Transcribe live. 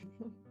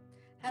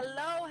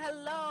Hello,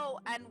 hello,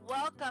 and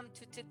welcome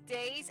to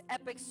today's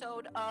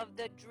episode of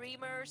the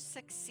Dreamers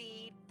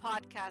Succeed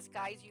podcast.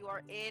 Guys, you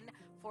are in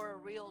for a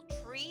real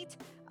treat.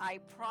 I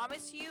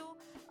promise you.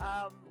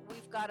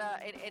 We've got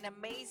an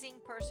amazing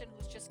person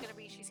who's she's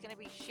going to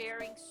be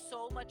sharing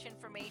so much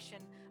information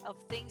of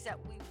things that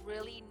we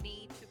really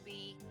need to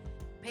be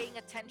paying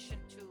attention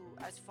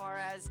to as far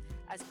as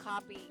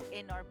copy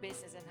in our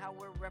business and how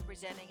we're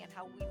representing and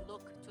how we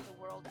look to the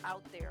world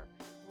out there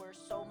where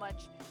so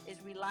much is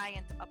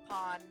reliant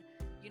upon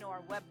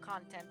our web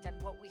content and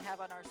what we have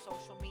on our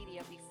social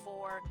media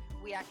before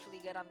we actually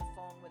get on the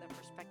phone with a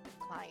prospective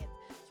client.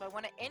 So I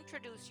want to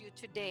introduce you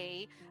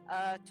today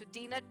to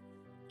Dina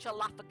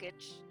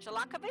Calakovic.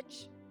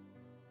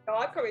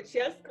 Calakovic,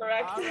 yes,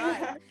 correct. All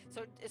right.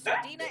 So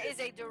Dina is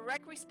a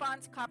direct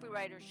response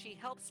copywriter. She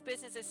helps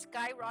businesses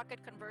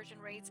skyrocket conversion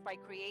rates by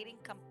creating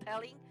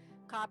compelling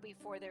copy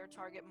for their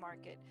target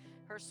market.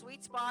 Her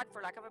sweet spot,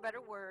 for lack of a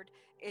better word,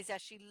 is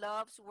that she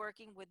loves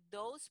working with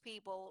those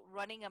people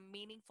running a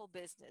meaningful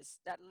business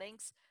that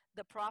links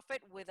the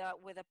profit with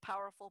a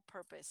powerful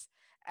purpose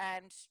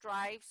and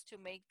strives to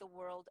make the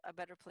world a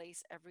better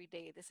place every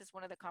day. This is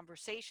one of the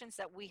conversations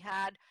that we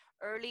had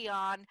early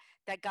on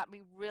that got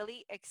me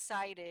really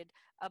excited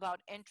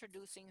about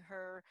introducing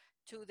her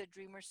to the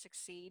Dreamers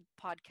Succeed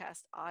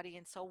podcast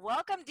audience. So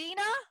welcome,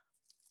 Dina.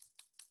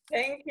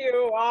 Thank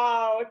you.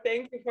 Wow.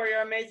 Thank you for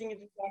your amazing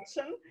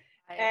introduction.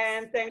 It's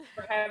And thanks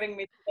for having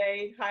me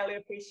today. Highly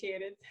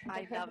appreciate it.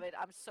 I love it.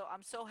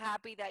 I'm so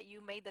happy that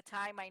you made the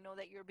time. I know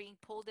that you're being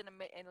pulled in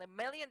a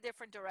million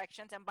different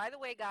directions. And by the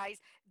way, guys,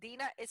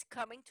 Dina is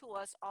coming to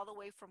us all the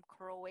way from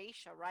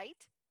Croatia, right?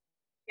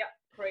 Yeah,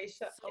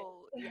 Croatia.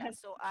 So yeah, Yes.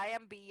 so I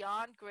am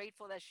beyond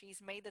grateful that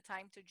she's made the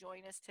time to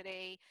join us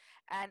today.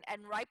 And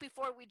right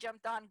before we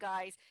jumped on,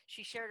 guys,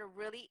 she shared a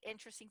really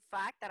interesting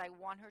fact that I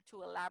want her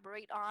to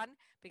elaborate on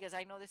because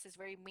I know this is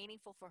very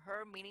meaningful for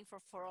her, meaningful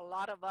for a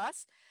lot of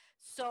us.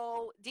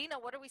 So, Dina,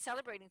 what are we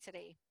celebrating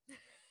today?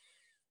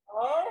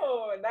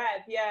 Oh,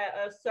 that.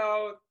 Yeah.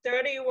 So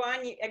 31,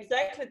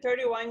 exactly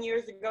 31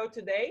 years ago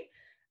today,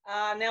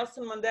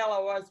 Nelson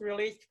Mandela was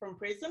released from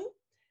prison.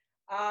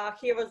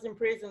 He was in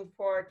prison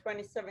for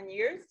 27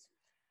 years.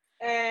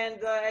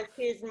 And as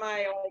he's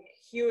my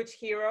huge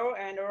hero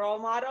and a role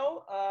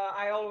model,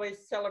 I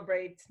always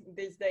celebrate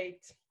this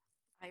date.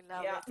 I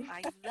love Yeah. it.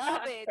 I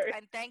love it. Sorry.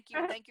 And thank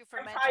you for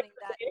I'm high mentioning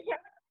that. today.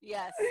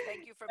 Yes,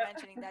 thank you for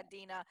mentioning that,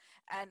 Dina.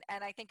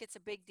 And I think it's a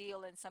big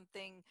deal and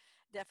something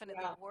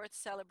definitely Yeah. worth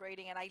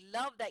celebrating. And I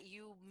love that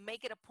you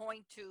make it a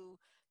point to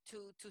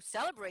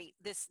celebrate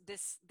this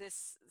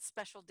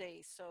special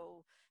day.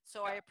 So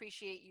I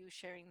appreciate you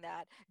sharing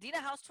that. Dina,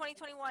 how's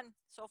 2021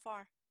 so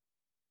far?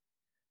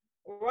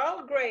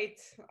 Well, great.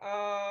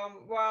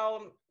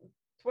 Well,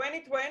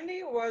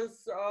 2020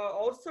 was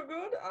also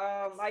good.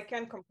 I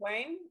can't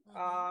complain.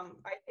 Mm-hmm.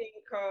 I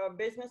think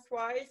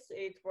business-wise,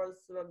 it was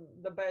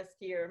the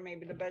best year,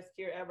 maybe the best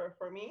year ever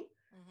for me.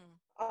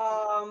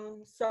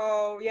 Mm-hmm.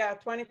 So yeah,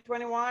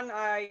 2021,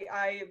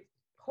 I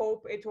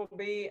hope it will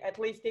be at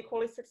least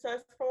equally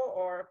successful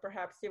or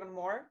perhaps even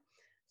more.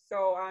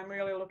 So I'm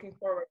really looking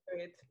forward to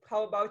it.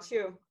 How about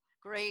you? Wonderful.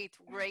 Great,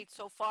 great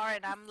so far.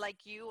 And I'm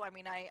like you. I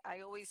mean,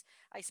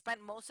 I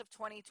spent most of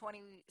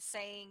 2020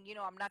 saying,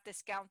 I'm not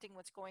discounting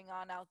what's going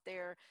on out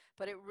there,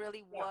 but it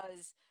really Yeah.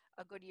 was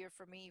a good year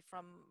for me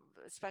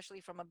especially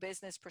from a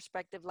business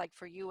perspective, like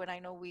for you. And I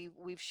know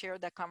we've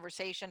shared that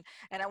conversation.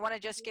 And I want to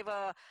just give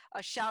a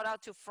shout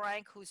out to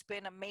Frank, who's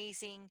been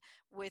amazing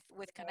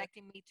with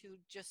connecting me to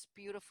just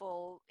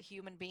beautiful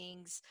human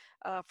beings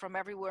from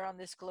everywhere on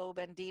this globe.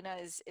 And Dina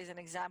is an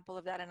example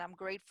of that. And I'm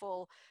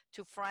grateful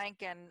to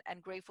Frank and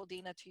grateful,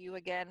 Dina, to you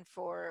again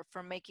for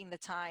making the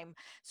time.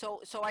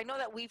 So I know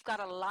that we've got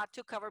a lot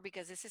to cover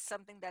because this is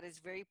something that is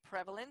very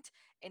prevalent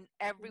in Mhm.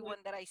 everyone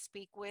that I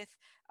speak with,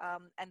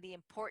 and the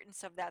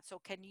importance of that. So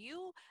can you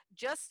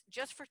just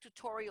for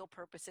tutorial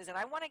purposes, and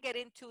I want to get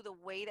into the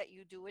way that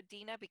you do it,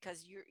 Dina,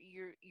 because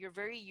you're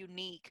very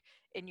unique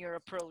in your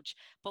approach.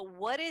 But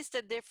what is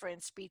the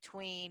difference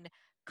between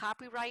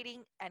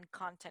copywriting and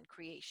content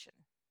creation?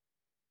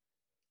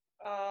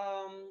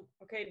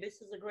 Okay,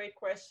 this is a great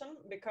question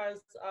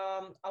because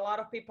a lot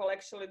of people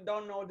actually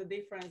don't know the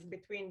difference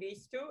between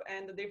these two,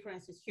 and the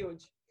difference is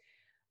huge.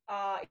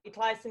 It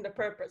lies in the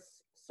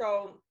purpose.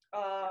 So,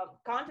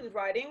 content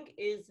writing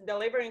is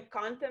delivering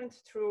content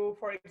through,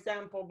 for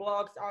example,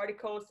 blogs,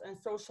 articles, and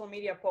social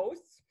media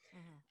posts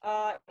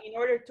Hmm. in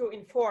order to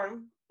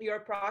inform your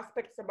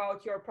prospects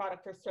about your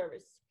product or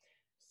service.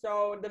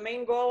 So, the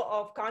main goal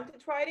of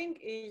content writing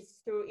is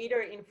to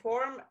either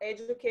inform,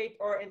 educate,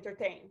 or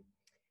entertain.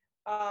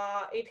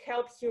 It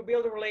helps you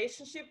build a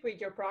relationship with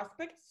your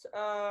prospects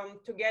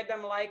to get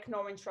them like,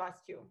 know, and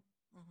trust you.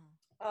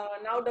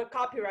 Hmm. Now the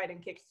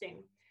copywriting kicks in.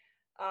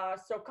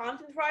 So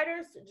content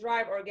writers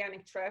drive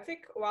organic traffic,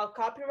 while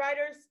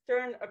copywriters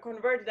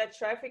convert that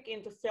traffic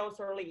into sales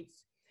or leads.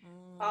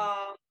 Mm.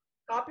 Uh,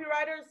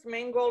 Copywriters'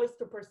 main goal is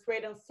to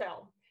persuade and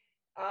sell.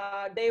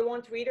 They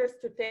want readers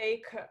to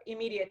take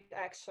immediate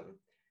action.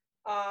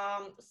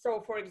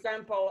 So, for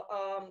example,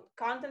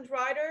 content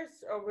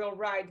writers will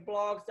write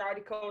blogs,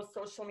 articles,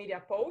 social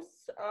media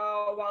posts,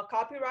 while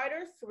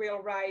copywriters will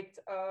write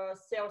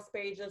sales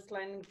pages,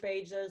 landing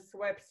pages,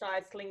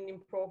 websites, LinkedIn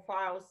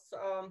profiles,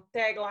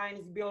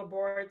 taglines,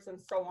 billboards, and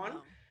so on.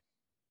 Wow.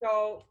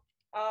 So,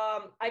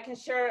 I can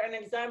share an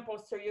example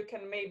so you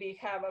can maybe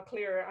have a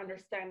clearer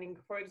understanding.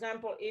 For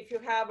example, if you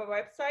have a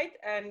website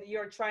and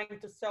you're trying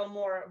to sell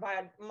more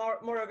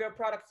of your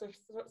products or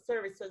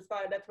services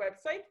via that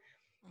website,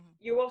 Hmm.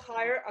 you will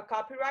hire a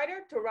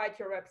copywriter to write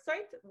your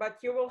website, but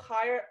you will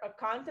hire a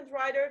content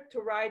writer to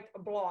write a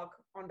blog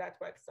on that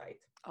website.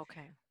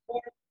 Okay.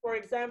 Or, for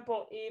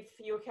example, if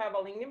you have a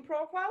LinkedIn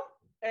profile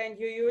and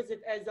you use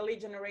it as a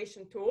lead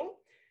generation tool,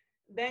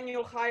 then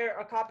you'll hire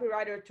a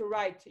copywriter to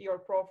write your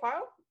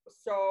profile.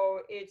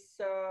 So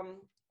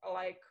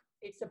like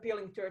it's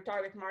appealing to your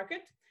target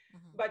market,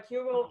 Hmm. but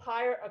you will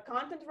hire a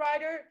content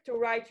writer to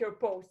write your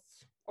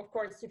posts. Of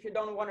course, if you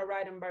don't want to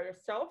write them by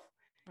yourself,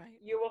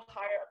 Right. you will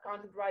hire a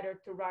content writer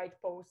to write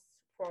posts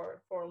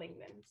for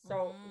LinkedIn.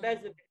 So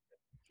that's Mm. the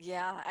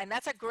Yeah, and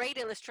that's a great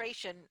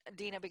illustration,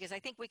 Dina, because I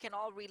think we can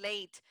all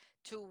relate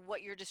to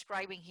what you're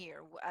describing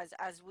here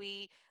as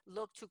we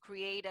look to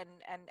create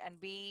and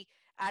be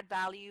add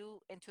value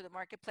into the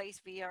marketplace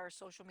via our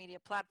social media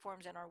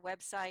platforms and our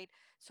website.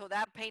 So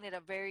that painted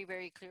a very,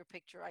 very clear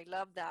picture. I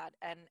love that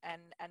and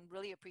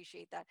really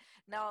appreciate that.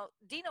 Now,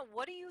 Dina,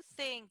 what do you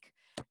think?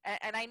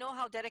 And I know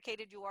how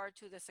dedicated you are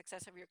to the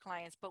success of your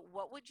clients, but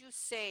what would you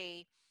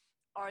say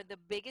are the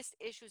biggest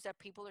issues that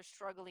people are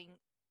struggling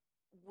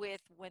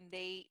with when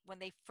they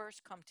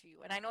first come to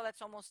you? And I know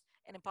that's almost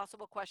an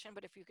impossible question,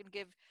 but if you can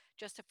give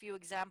just a few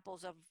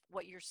examples of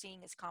what you're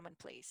seeing is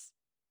commonplace.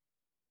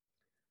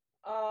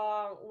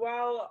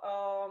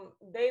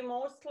 they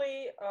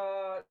mostly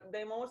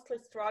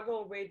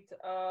struggle with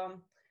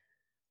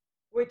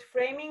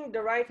framing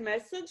the right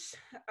message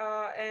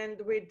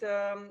and with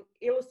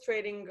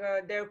illustrating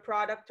their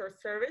product or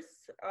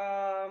service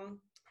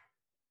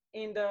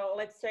in the,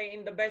 let's say,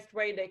 in the best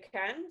way they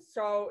can.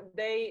 So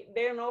they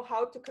know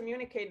how to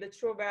communicate the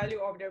true value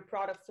of their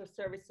products or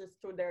services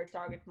to their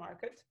target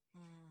market.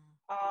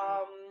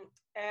 Mm,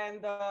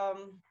 And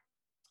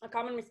a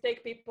common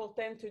mistake people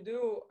tend to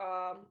do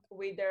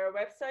with their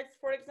websites,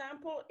 for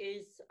example,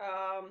 is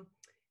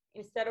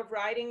instead of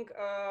writing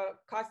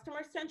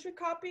customer centric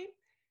copy,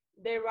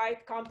 they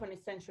write company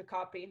centric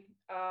copy.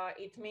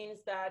 It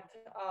means that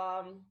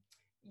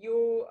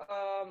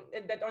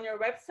that on your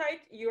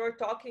website you're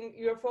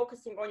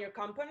focusing on your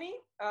company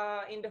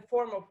in the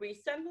form of we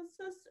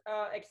sentences,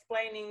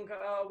 explaining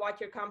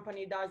what your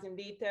company does in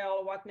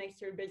detail, what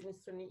makes your business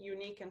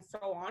unique, and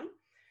so on.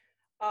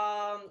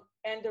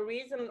 And the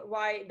reason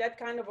why that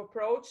kind of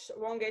approach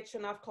won't get you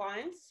enough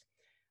clients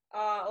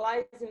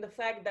lies in the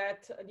fact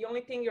that the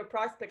only thing your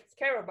prospects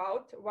care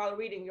about while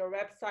reading your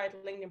website,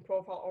 LinkedIn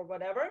profile, or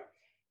whatever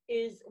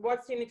is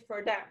what's in it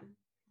for them.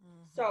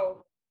 mm-hmm,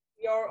 So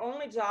your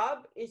only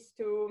job is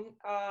to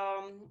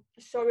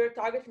show your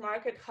target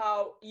market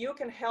how you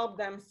can help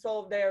them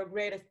solve their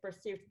greatest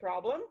perceived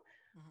problem,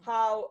 mm-hmm,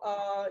 how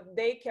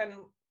they can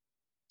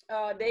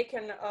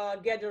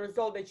get the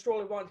result they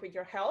truly want with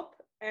your help,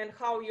 and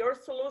how your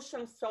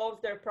solution solves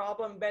their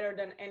problem better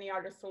than any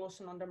other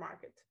solution on the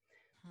market.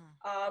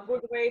 A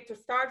good way to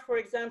start, for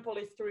example,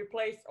 is to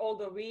replace all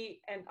the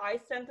we and I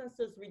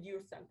sentences with you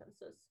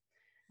sentences.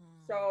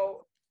 mm-hmm,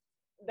 So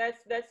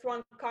that's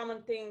one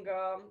common thing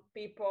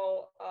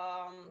people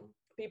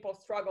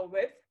struggle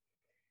with,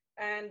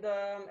 and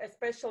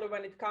especially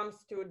when it comes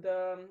to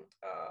the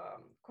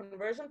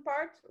conversion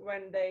part,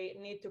 when they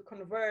need to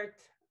convert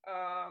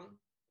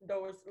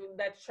those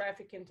that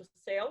traffic into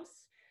sales.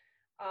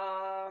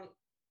 um,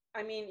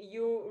 I mean,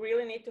 you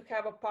really need to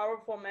have a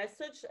powerful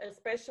message,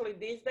 especially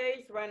these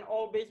days when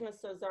all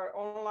businesses are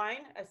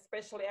online,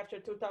 especially after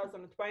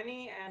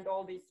 2020 and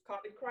all these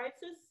COVID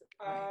crisis.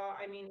 right.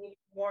 I mean,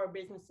 more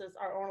businesses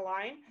are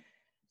online.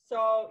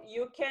 So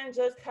you can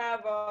just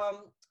have a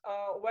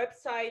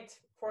website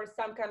for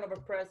some kind of a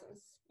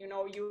presence. You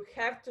know, you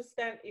have to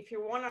stand, if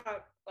you want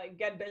to like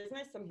get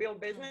business and build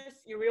business,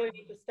 you really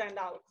need to stand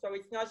out. So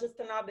it's not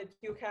just enough that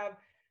you have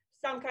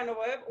some kind of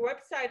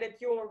website that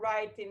you will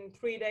write in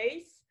 3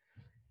 days,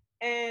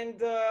 and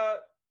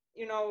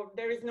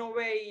there is no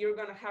way you're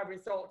going to have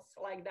results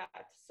like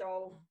that.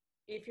 So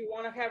if you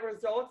want to have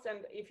results and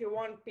if you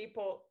want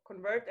people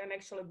convert and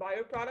actually buy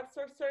your products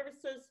or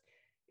services,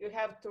 you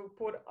have to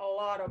put a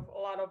lot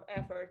of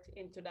effort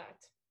into that.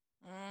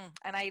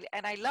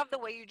 And I love the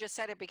way you just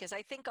said it, because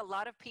I think a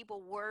lot of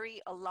people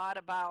worry a lot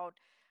about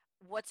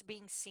what's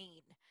being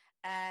seen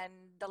and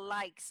the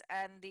likes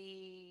and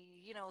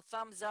the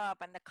thumbs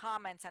up and the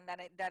comments and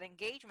that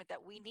engagement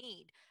that we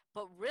need.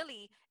 But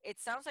really,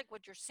 it sounds like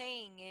what you're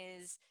saying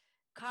is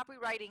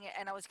copywriting.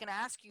 And I was going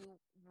to ask you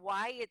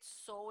why it's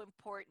so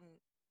important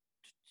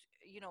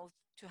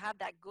to have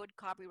that good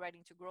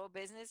copywriting to grow a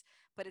business,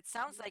 but it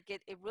sounds like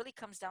it really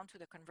comes down to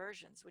the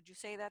conversions. Would you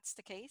say that's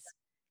the case?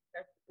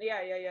 Yeah,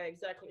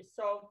 exactly.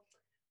 So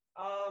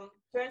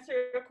To answer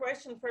your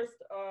question first,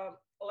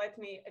 let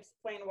me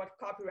explain what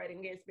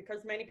copywriting is,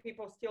 because many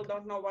people still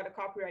don't know what a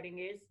copywriting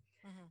is.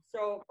 Mm-hmm.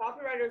 So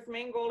copywriter's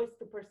main goal is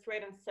to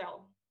persuade and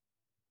sell.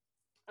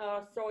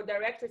 So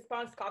direct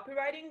response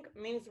copywriting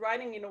means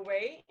writing in a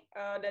way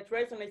that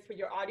resonates with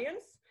your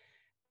audience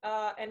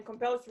and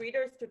compels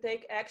readers to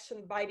take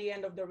action by the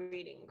end of the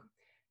reading.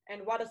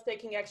 And what does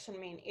taking action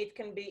mean? It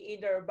can be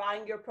either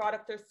buying your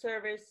product or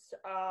service,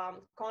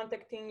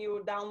 contacting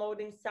you,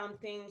 downloading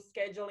something,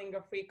 scheduling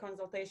a free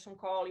consultation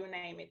call, you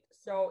name it.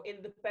 So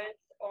it depends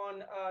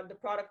on the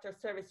product or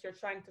service you're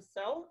trying to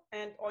sell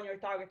and on your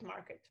target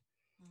market.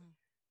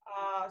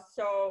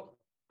 So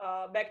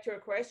back to your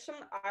question,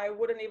 I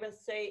wouldn't even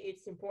say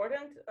it's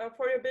important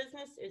for your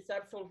business. It's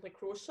absolutely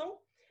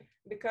crucial,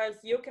 because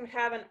you can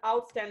have an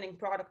outstanding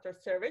product or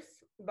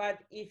service, but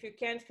if you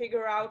can't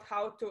figure out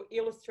how to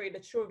illustrate the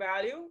true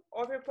value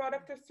of your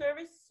product or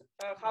service,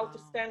 how to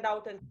Wow. stand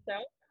out and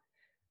sell,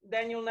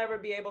 then you'll never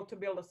be able to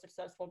build a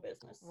successful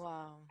business.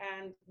 Wow.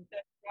 And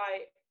that's why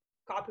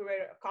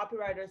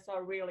copywriters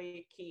are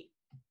really key.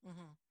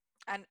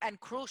 Mm-hmm. And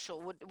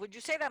crucial. Would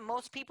you say that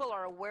most people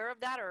are aware of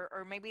that,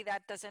 or maybe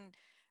that doesn't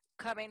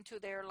come into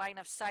their line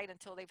of sight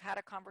until they've had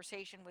a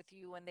conversation with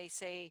you and they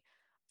say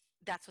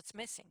that's what's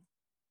missing?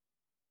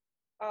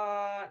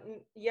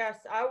 Yes,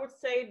 I would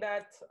say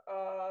that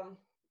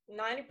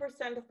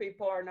 90% of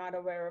people are not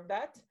aware of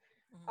that.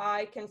 Mm-hmm.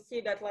 I can see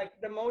that like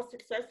the most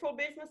successful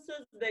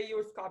businesses, they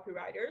use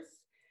copywriters.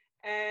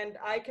 And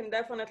I can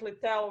definitely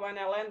tell when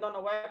I land on a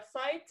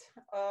website,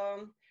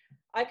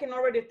 I can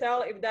already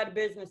tell if that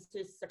business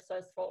is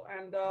successful.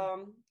 And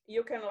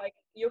you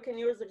can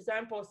use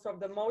examples of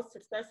the most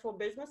successful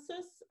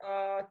businesses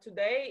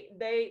today.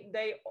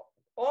 They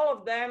all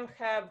of them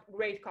have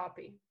great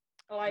copy.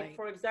 Like Right.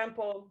 for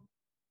example,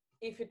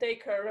 if you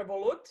take a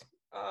Revolut,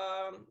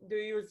 do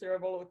you use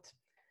Revolut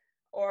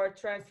or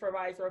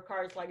TransferWise or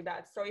cars like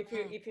that? So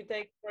Mm. if you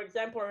take, for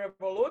example,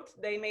 Revolut,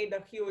 they made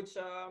a huge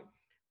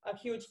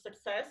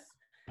success.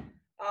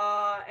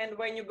 And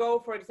when you go,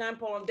 for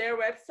example, on their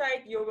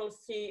website, you will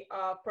see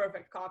a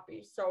perfect copy.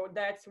 So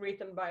that's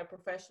written by a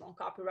professional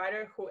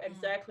copywriter who Mm-hmm.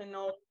 exactly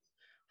knows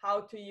how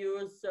to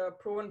use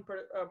proven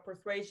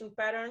persuasion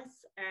patterns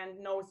and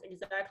knows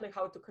exactly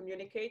how to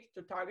communicate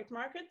to target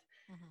market.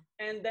 Mm-hmm.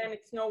 And then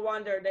it's no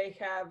wonder they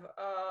have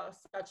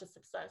such a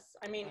success.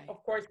 I mean, Right. of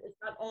course, it's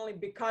not only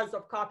because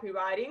of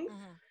copywriting,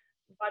 Mm-hmm.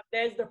 but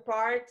there's the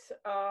part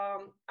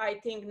I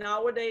think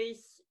nowadays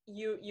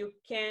you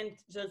can't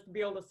just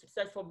build a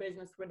successful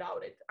business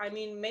without it. I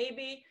mean,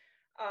 maybe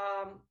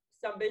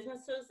some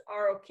businesses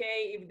are okay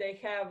if they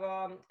have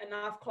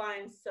enough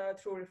clients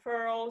through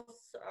referrals.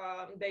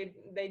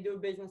 They do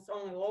business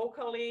only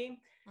locally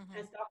Mm-hmm.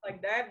 and stuff like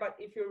that. But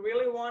if you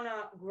really want to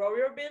grow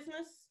your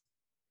business,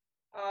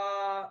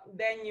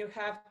 then you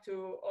have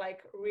to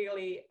like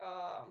really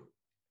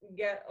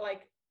get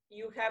like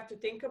you have to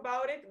think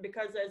about it,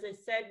 because as I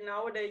said,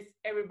 nowadays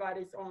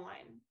everybody's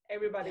online, Yeah.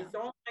 everybody,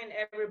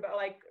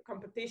 like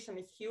competition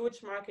is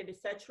huge, market is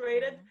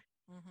saturated.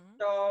 Mm-hmm. Mm-hmm.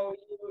 So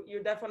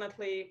you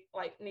definitely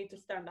like need to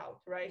stand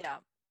out, right? Yeah,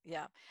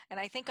 yeah. And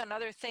I think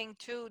another thing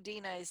too,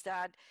 Dina, is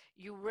that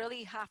you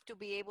really have to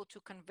be able to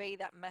convey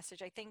that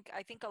message. I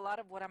think a lot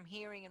of what I'm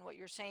hearing and what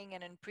you're saying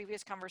and in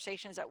previous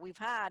conversations that we've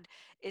had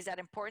is that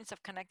importance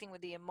of connecting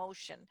with the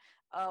emotion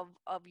of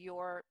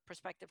your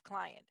prospective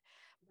client.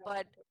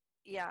 But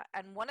yeah,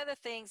 and one of the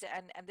things,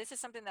 and this is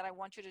something that I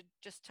want you to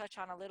just touch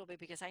on a little bit,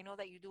 because I know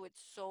that you do it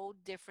so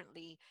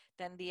differently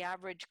than the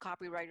average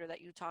copywriter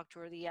that you talk to,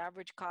 or the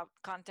average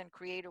content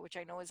creator, which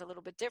I know is a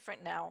little bit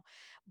different now.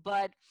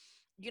 But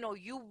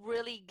you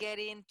really get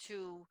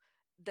into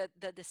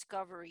the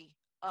discovery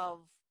of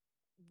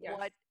Yes.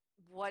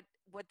 what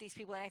what these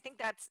people, and I think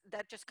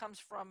that just comes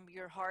from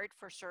your heart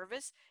for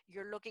service.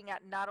 You're looking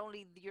at not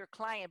only your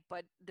client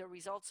but the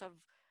results of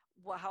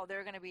how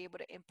they're going to be able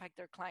to impact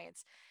their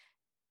clients.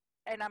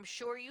 And I'm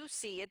sure you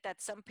see it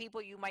that some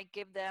people, you might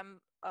give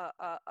them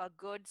a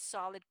good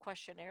solid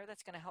questionnaire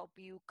that's going to help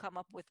you come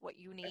up with what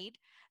you need,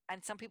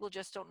 and some people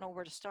just don't know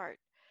where to start.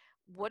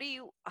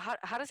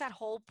 How does that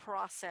whole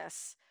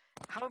process,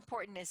 how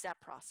important is that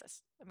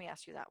process? Let me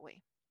ask you that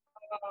way.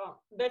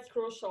 That's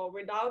crucial.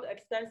 Without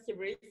extensive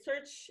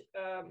research,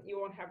 you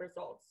won't have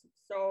results.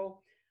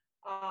 So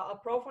a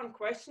profound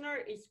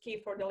questionnaire is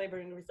key for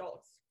delivering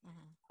results.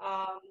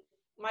 Um,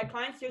 my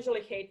clients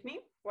usually hate me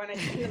when I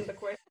send them the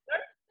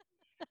questionnaire,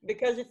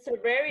 because it's a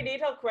very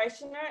detailed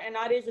questionnaire and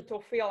not easy to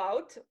fill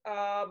out.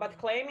 But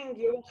claiming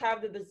you will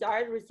have the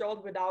desired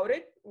result without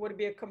it would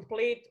be a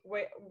complete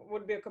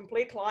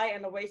lie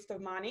and a waste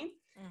of money,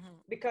 Mm-hmm.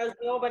 because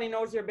nobody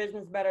knows your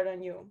business better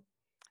than you.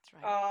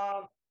 That's right.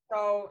 Uh,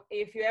 so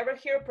if you ever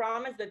hear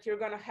promise that you're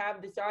gonna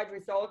have desired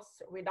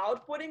results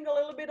without putting a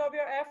little bit of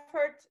your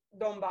effort,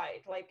 don't buy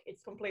it. Like,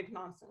 it's complete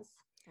nonsense.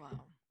 Wow.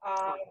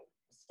 Uh,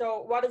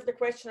 so what does the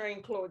questionnaire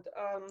include?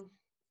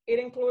 It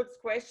includes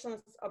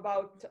questions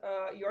about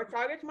your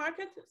target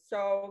market.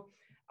 So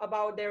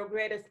about their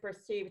greatest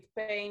perceived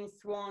pains,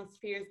 wants,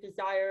 fears,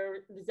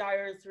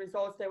 desires,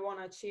 results they want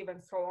to achieve,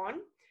 and so on.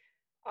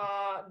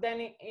 Then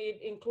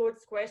it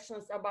includes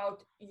questions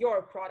about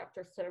your product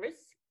or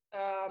service.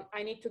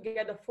 I need to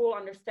get a full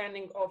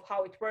understanding of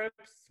how it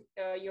works,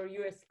 your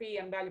USP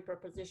and value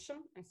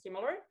proposition, and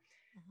similar.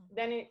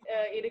 Then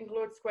it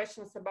includes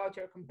questions about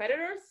your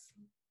competitors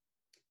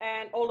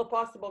and all the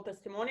possible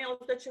testimonials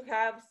that you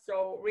have.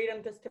 So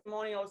written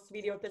testimonials,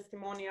 video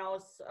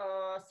testimonials,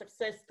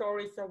 success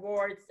stories,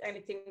 awards,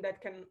 anything that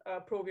can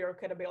prove your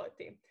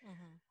credibility.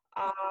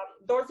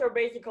 Those are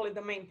basically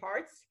the main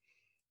parts.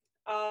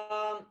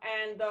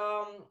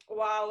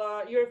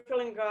 While you're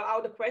filling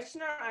out the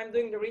questionnaire, I'm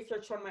doing the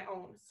research on my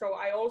own. So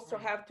I also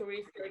have to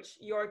research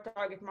your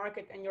target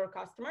market and your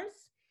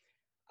customers.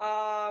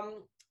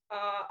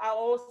 I'll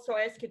also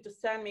ask you to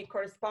send me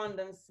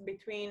correspondence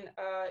between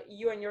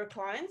you and your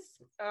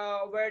clients,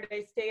 where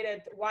they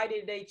stated why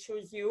did they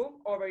choose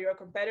you over your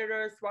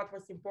competitors, what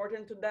was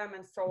important to them,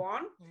 and so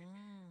on.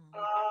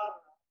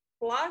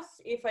 Plus,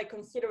 if I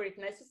consider it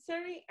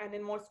necessary, and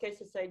in most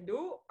cases I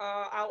do,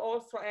 I'll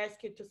also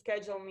ask you to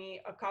schedule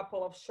me a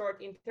couple of short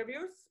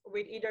interviews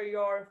with either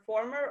your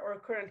former or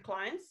current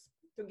clients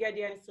to get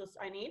the answers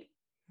I need.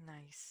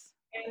 Nice.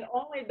 And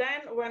only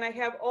then, when I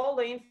have all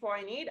the info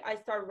I need, I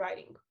start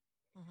writing.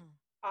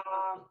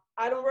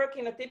 I don't work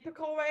in a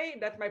typical way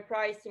that my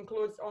price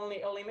includes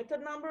only a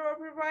limited number of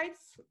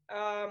rewrites.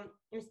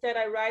 Instead,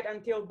 I write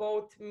until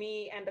both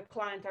me and the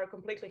client are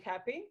completely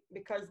happy,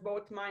 because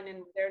both mine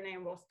and their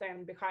name will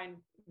stand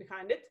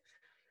behind it.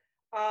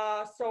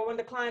 So when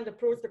the client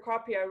approves the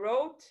copy I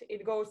wrote,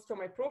 it goes to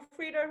my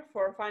proofreader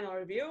for a final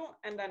review,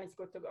 and then it's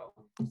good to go.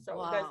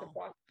 So that's the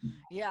process.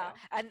 Yeah.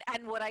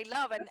 And what I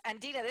love, and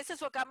Dina, this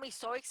is what got me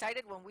so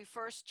excited when we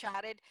first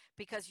chatted,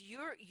 because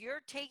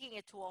you're taking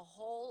it to a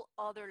whole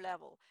other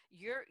level.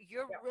 You're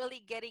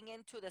really getting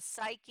into the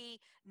psyche,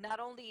 not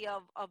only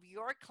of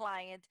your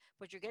client,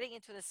 but you're getting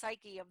into the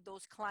psyche of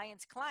those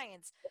clients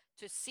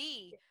to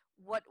see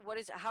what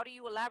is, how do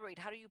you elaborate,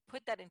 how do you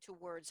put that into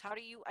words, how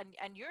do you,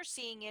 and you're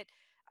seeing it.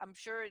 I'm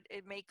sure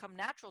it may come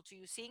natural to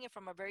you, seeing it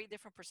from a very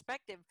different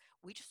perspective.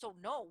 We just don't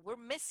know. We're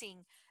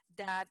missing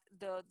that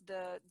the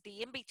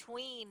in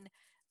between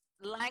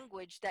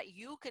language that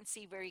you can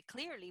see very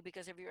clearly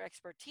because of your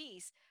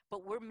expertise,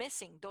 but we're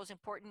missing those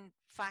important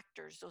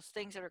factors, those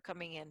things that are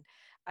coming in.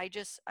 I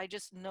just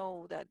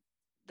know that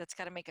that's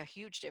got to make a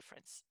huge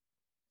difference.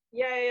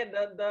 Yeah.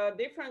 The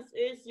difference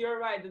is, you're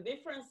right. The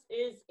difference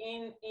is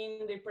in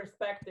the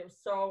perspective.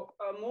 So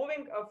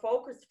moving a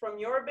focus from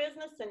your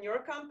business and your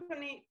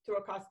company to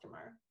a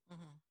customer.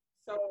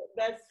 So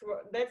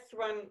that's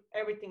when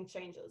everything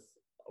changes.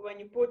 When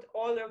you put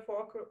all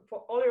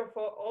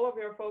of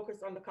your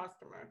focus on the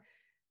customer,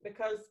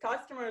 because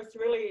customers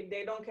really,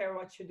 they don't care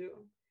what you do.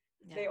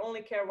 They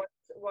only care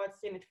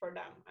what's in it for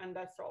them, and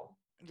that's all.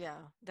 Yeah,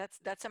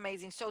 that's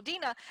amazing. So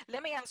Dina,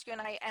 let me ask you,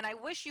 and I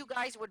wish you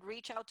guys would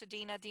reach out to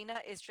Dina. Dina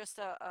is just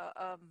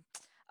a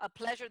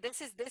pleasure.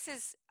 This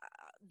is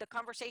the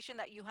conversation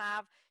that you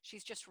have.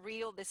 She's just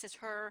real. This is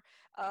her.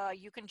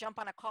 You can jump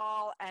on a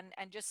call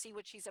and just see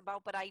what she's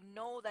about. But I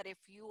know that if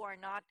you are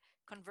not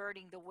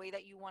converting the way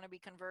that you want to be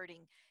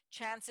converting,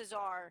 chances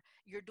are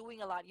you're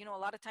doing a lot. You know, a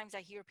lot of times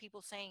I hear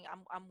people saying,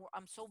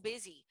 I'm so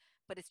busy,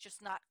 but it's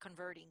just not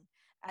converting.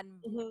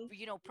 And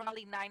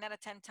probably 9 out of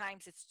 10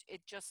 times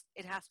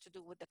it has to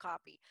do with the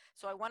copy.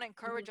 So I want to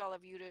encourage all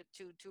of you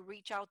to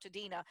reach out to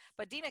Dina.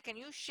 But Dina, can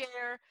you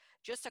share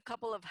just a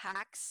couple of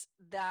hacks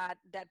that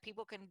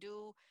people can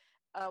do,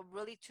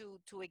 really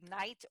to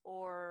ignite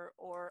or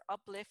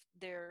uplift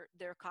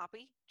their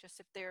copy, just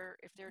if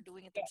they're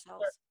doing it Yeah,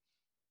 themselves?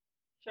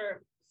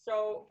 sure.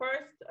 So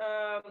first,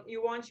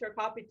 you want your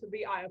copy to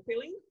be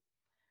eye-appealing.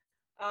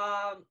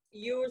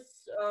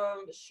 Use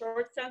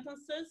short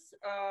sentences,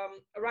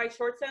 write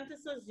short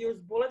sentences, use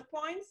bullet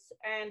points,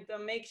 and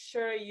make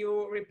sure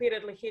you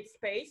repeatedly hit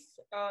space,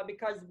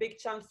 because big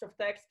chunks of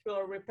text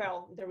will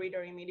repel the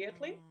reader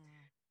immediately.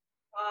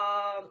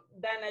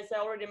 Then, as I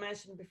already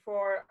mentioned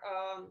before,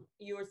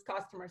 use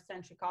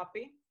customer-centric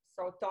copy.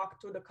 So talk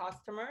to the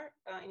customer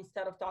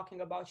instead of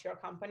talking about your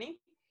company.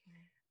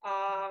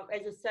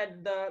 As I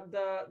said,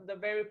 the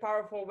very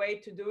powerful way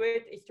to do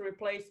it is to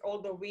replace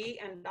all the we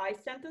and I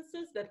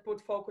sentences that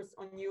put focus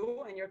on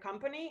you and your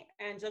company,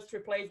 and just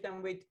replace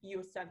them with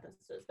you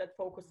sentences that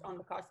focus on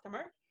the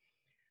customer.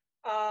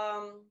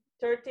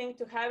 Third thing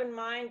to have in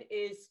mind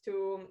is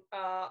to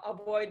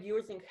avoid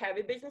using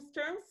heavy business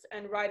terms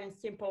and write in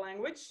simple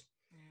language,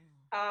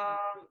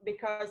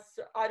 because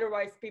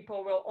otherwise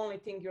people will only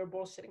think you're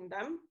bullshitting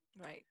them.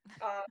 Right.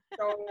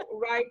 So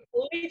write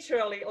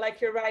literally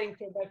like you're writing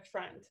to a best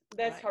friend.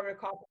 That's how your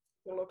copy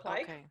will look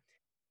like. Okay.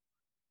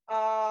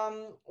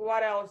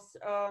 What else?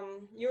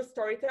 Use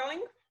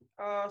storytelling.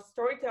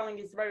 Storytelling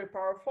is very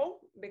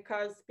powerful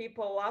because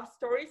people love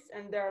stories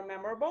and they're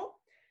memorable.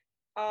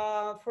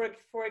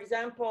 For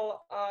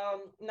example,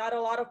 not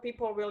a lot of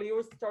people will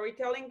use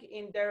storytelling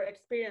in their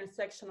experience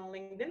section on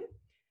LinkedIn,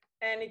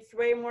 and it's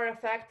way more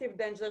effective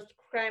than just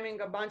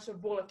cramming a bunch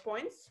of bullet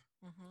points.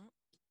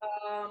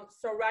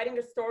 So writing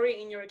a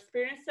story in your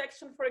experience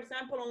section, for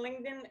example, on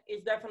LinkedIn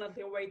is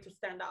definitely a way to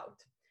stand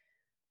out.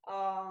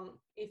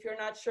 If you're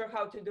not sure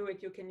how to do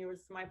it, you can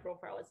use my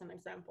profile as an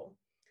example.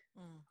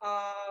 Mm.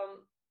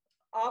 Um,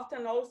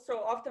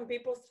 often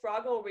people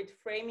struggle with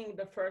framing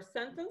the first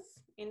sentence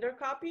in their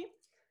copy.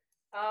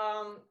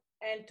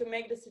 And to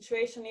make the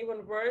situation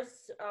even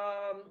worse,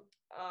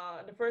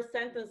 the first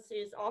sentence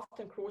is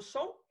often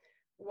crucial.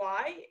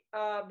 Why?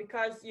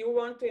 Because you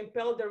want to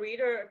impel the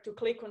reader to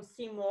click on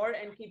see more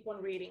and keep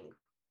on reading.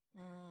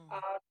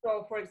 Mm.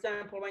 So, for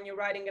example, when you're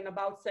writing an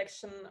about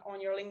section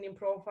on your LinkedIn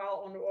profile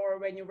or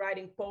when you're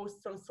writing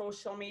posts on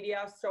social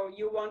media, so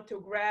you want to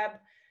grab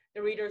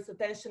the reader's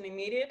attention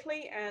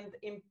immediately and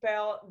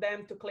impel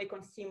them to click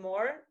on see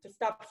more, to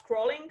stop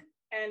scrolling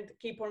and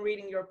keep on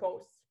reading your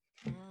posts.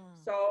 Mm.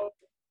 So,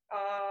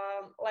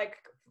 like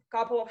a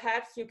couple of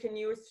hacks you can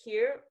use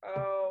here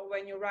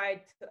when you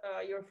write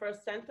your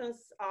first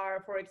sentence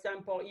are, for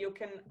example, you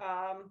can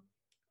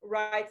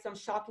write some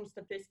shocking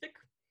statistic,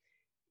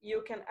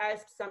 you can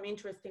ask some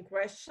interesting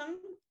question,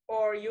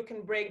 or you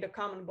can break the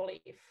common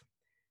belief.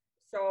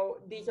 So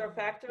these are Mm.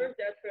 factors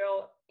that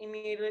will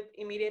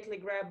immediately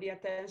grab the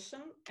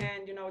attention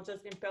and,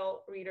 just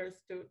impel readers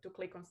to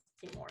click on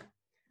see more.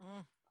 Mm.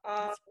 Um,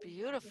 That's those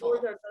beautiful.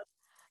 are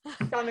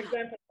some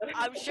examples that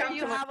I'm sure come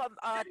you to my have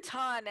a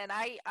ton, and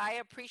I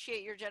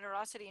appreciate your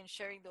generosity in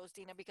sharing those,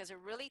 Dina, because it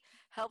really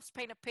helps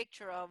paint a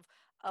picture of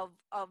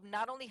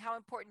not only how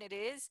important it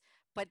is,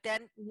 but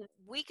then Mhm.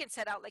 we can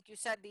set out, like you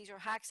said, these are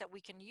hacks that we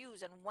can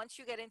use. And once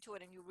you get into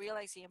it and you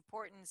realize the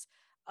importance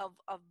of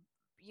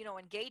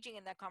engaging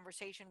in that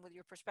conversation with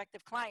your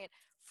prospective client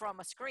from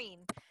a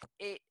screen,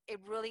 it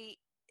really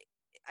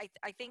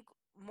I think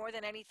more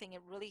than anything,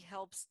 it really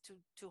helps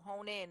to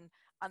hone in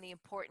on the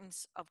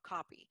importance of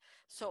copy.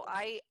 So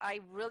I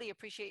really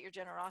appreciate your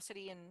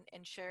generosity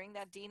in sharing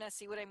that, Dina.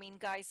 See what I mean,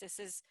 guys? This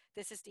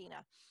is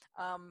Dina,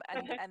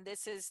 and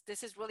this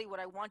is really what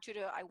I want you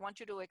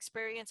to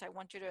experience. I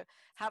want you to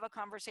have a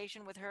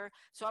conversation with her.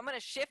 So I'm going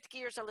to shift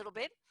gears a little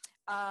bit,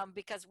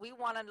 because we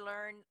want to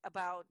learn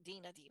about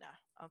Dina.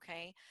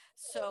 Okay,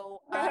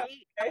 so I'm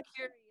Okay.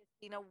 curious,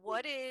 Dina,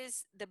 what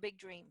is the big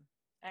dream?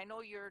 I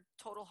know you're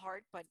total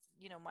heart, but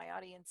my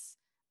audience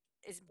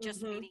is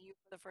just Mhm. meeting you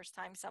for the first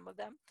time, some of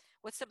them.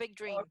 What's the big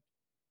dream?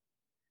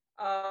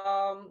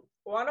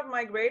 One of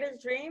my greatest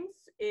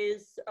dreams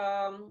is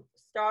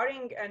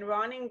starting and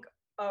running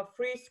a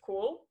free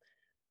school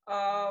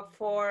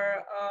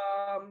for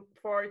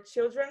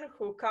children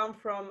who come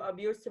from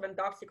abusive and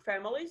toxic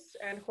families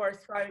and who are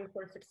striving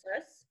for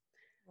success.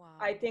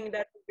 I Wow. think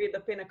that would be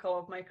the pinnacle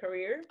of my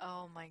career.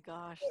 Oh my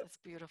gosh, that's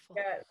beautiful.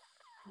 Yeah,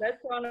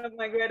 that's one of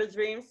my greatest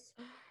dreams.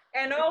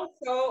 And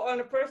also, on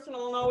a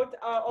personal note,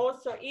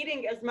 also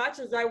eating as much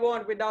as I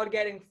want without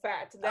getting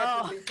fat. That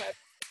would Oh, be fabulous.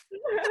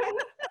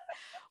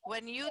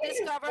 when you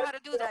discover how to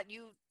do that,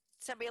 you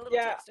send me a little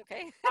Yeah, text,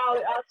 okay?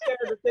 I'll share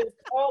the tips,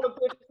 all the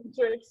tips and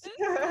tricks.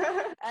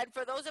 And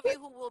for those of you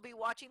who will be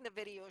watching the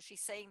video,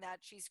 she's saying that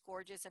she's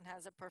gorgeous and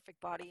has a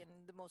perfect body and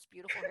the most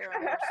beautiful hair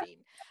I've ever seen.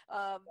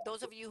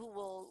 Those of you who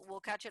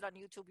will catch it on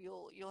YouTube,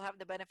 you'll have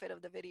the benefit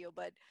of the video.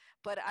 But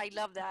I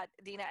love that,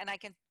 Dina, and I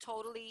can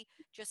totally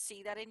just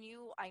see that in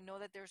you. I know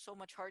that there's so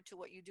much heart to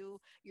what you do.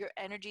 Your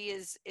energy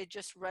it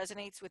just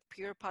resonates with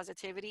pure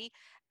positivity,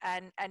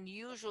 and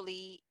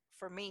usually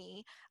for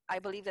me, I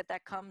believe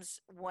that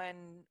comes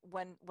when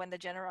the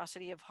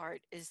generosity of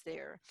heart is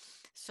there.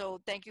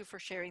 So thank you for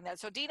sharing that.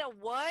 So Dina,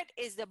 what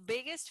is the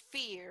biggest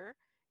fear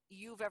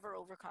you've ever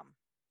overcome?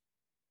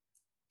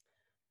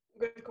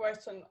 Good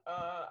question.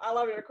 I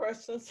love your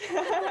questions.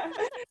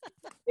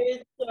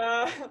 it's,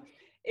 uh,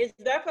 it's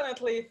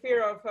definitely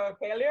fear of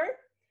failure.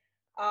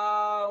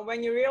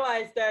 When you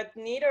realize that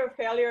neither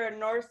failure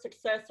nor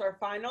success are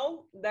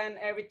final, then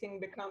everything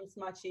becomes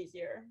much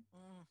easier.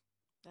 Mm,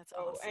 that's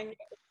So, and awesome.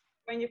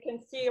 when you can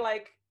see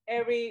like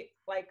every,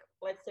 like,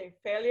 let's say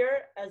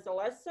failure as a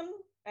lesson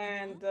Mm-hmm.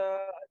 and a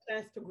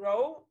chance to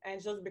grow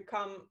and just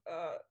become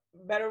a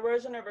better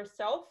version of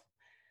yourself,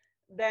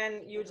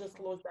 then you just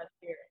Beautiful. lose that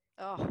fear.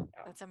 Oh,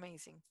 that's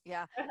amazing.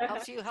 Yeah.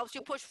 Helps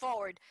you push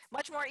forward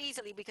much more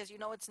easily because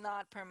it's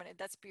not permanent.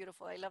 That's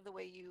beautiful. I love the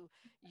way you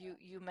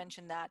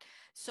mentioned that.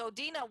 So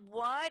Dina,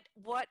 what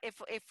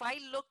if I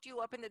looked you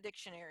up in the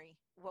dictionary,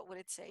 what would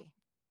it say?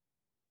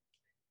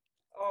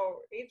 Oh,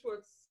 it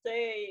would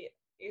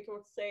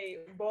say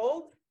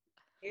bold,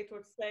 it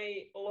would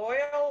say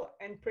loyal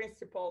and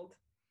principled.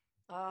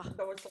 Oh,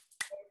 Those are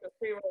the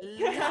three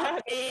love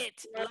words.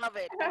 it. Love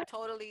it. I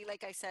totally,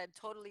 like I said,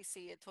 totally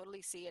see it.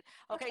 Totally see it.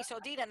 Okay, so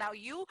Dina, now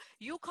you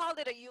called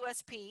it a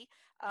USP.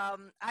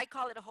 I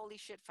call it a holy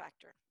shit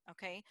factor.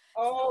 Okay.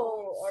 So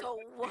Oh, so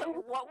what okay.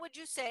 what would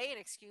you say, and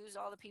excuse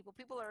all the people.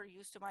 People are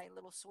used to my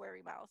little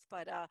sweary mouth,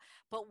 but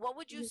what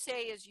would you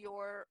say is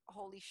your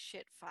holy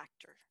shit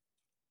factor?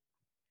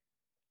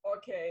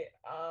 Okay.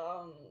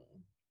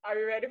 Are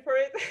you ready for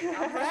it?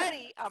 I'm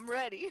ready. I'm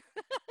ready.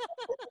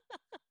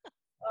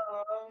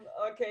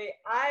 Okay.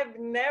 I've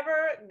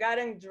never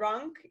gotten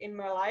drunk in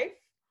my life,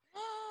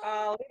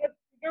 lit a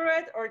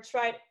cigarette, or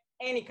tried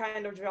any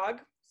kind of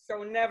drug.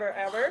 So never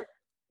ever.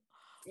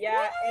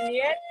 Yeah, and What?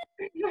 yet,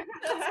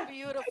 That's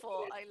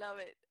beautiful. I love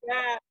it.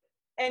 yeah,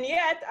 and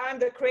yet I'm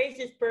the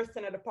craziest person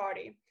at the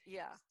party.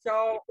 Yeah. So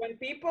when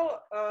people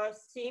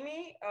see me,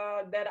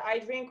 that I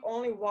drink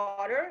only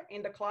water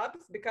in the clubs,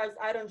 because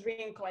I don't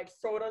drink like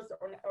sodas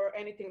or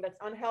anything that's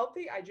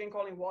unhealthy. I drink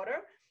only water.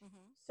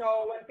 Hmm. So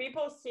when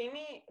people see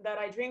me that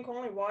I drink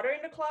only water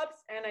in the clubs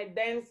and I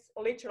dance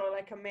literally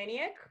like a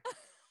maniac,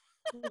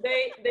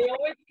 they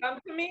always come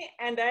to me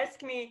and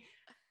ask me,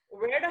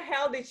 where the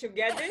hell did you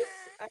get this?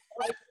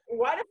 Like,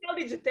 what the hell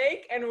did you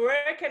take, and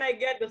where can I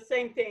get the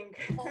same thing?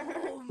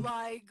 Oh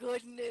my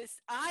goodness.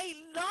 I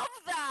love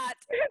that.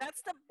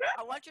 That's the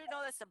I want you to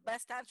know that's the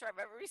best answer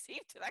I've ever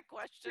received to that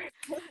question.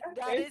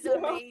 That Thank is you.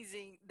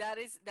 amazing. That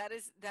is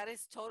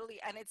totally,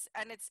 and it's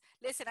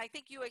listen, I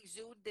think you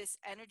exude this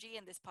energy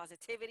and this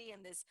positivity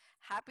and this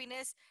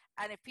happiness,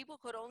 and if people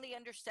could only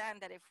understand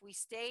that if we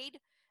stayed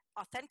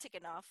authentic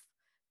enough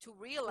to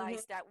Mhm.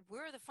 realize that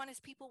we're the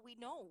funnest people we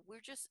know.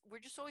 We're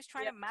just always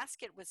trying Yeah, to mask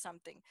it with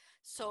something.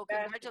 So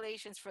that's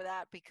congratulations for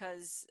that,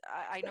 because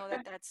I know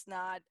that that's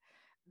not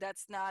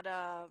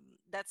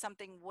that's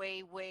something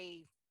way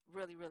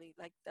really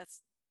like that's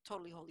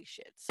totally holy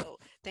shit. So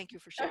thank you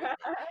for sharing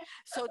that.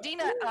 So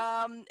Dina,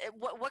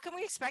 what can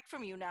we expect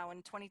from you now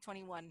in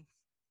 2021?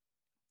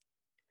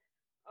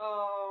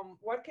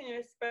 what can you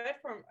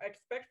expect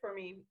from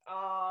me?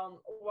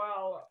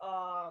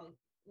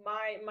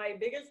 My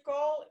biggest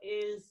goal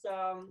is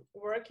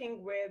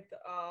working with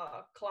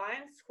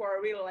clients who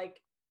are really like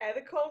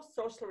ethical,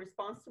 socially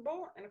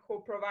responsible, and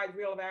who provide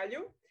real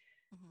value.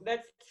 Hmm.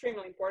 That's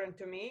extremely important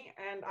to me,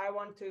 and I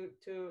want to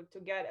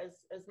get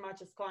as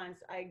much as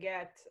clients I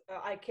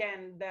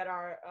can that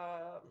are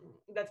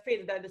that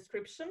fit that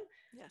description.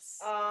 Yes.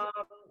 um,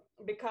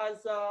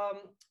 because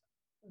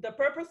the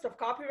purpose of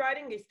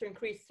copywriting is to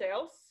increase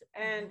sales,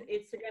 and Hmm.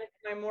 it's against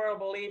my moral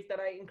belief that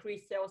I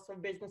increase sales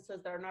of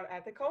businesses that are not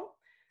ethical.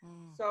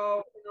 Mm,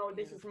 So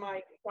this is beautiful. my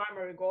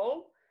primary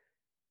goal.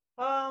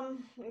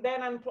 Then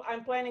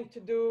I'm planning to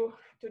do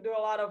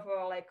a lot of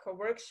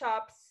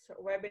workshops,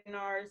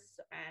 webinars,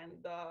 and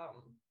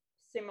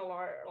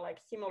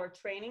similar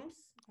trainings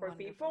for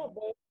people,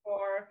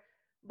 Wonderful.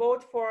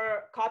 both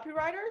for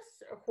copywriters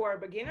who are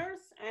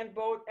beginners, and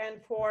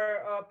for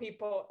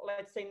people,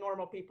 let's say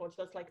normal people,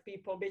 just like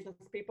business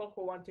people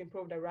who want to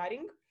improve their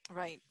writing.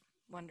 Right.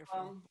 Wonderful.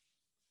 Um,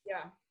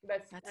 yeah,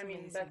 that's That's I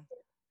mean that's amazing.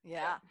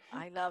 Yeah, yeah.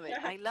 I love it.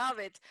 I love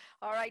it.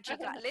 All right,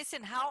 Chica.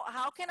 Listen,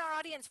 how can our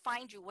audience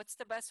find you? What's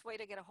the best way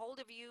to get a hold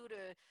of you,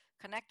 to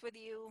connect with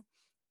you?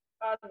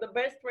 The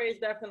best way is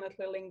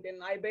definitely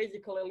LinkedIn. I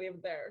basically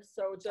live there.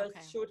 So Okay.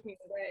 just shoot me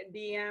a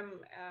DM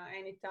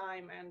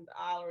anytime, and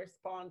I'll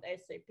respond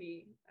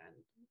ASAP. And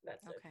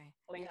that's it. Okay.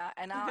 LinkedIn.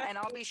 Yeah, and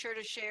I'll be sure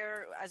to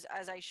share as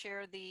I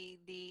share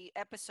the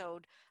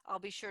episode, I'll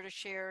be sure to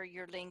share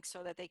your link so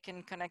that they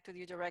can connect with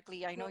you directly.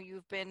 I know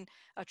you've been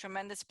a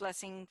tremendous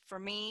blessing for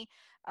me.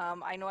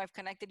 I know I've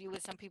connected you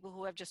with some people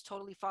who have just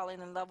totally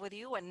fallen in love with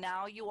you, and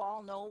now you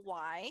all know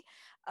why.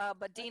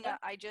 But Dina,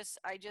 I just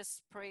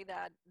pray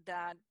that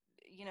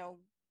you know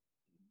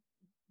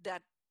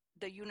that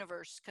the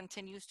universe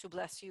continues to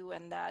bless you,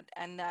 and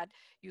that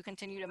you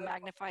continue to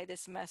magnify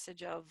this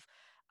message of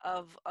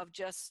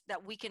just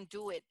that we can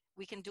do it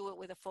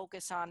with a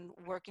focus on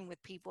working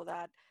with people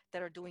that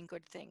are doing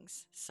good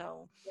things.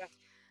 Yeah.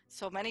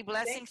 So many Thank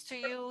blessings you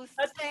to for you.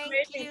 such an Thank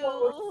amazing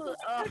host. you.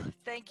 Oh,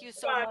 thank you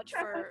so much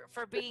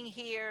for being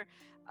here.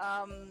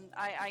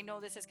 I know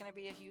this is going to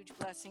be a huge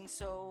blessing.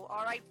 So,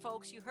 all right,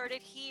 folks, you heard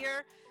it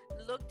here.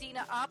 Look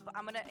Dina up.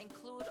 I'm going to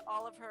include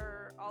all of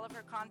her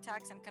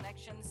contacts and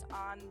connections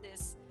on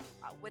this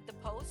with the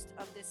post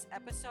of this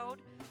episode.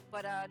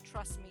 But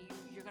trust me,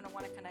 you're going to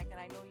want to connect. And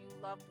I know you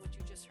loved what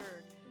you just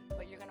heard,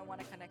 but you're going to want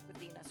to connect with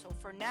Dina. So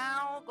for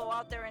now, go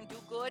out there and do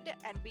good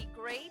and be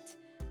great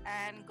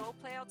and go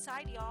play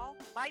outside, y'all.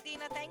 Bye,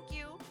 Dina. Thank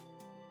you.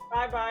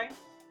 Bye bye.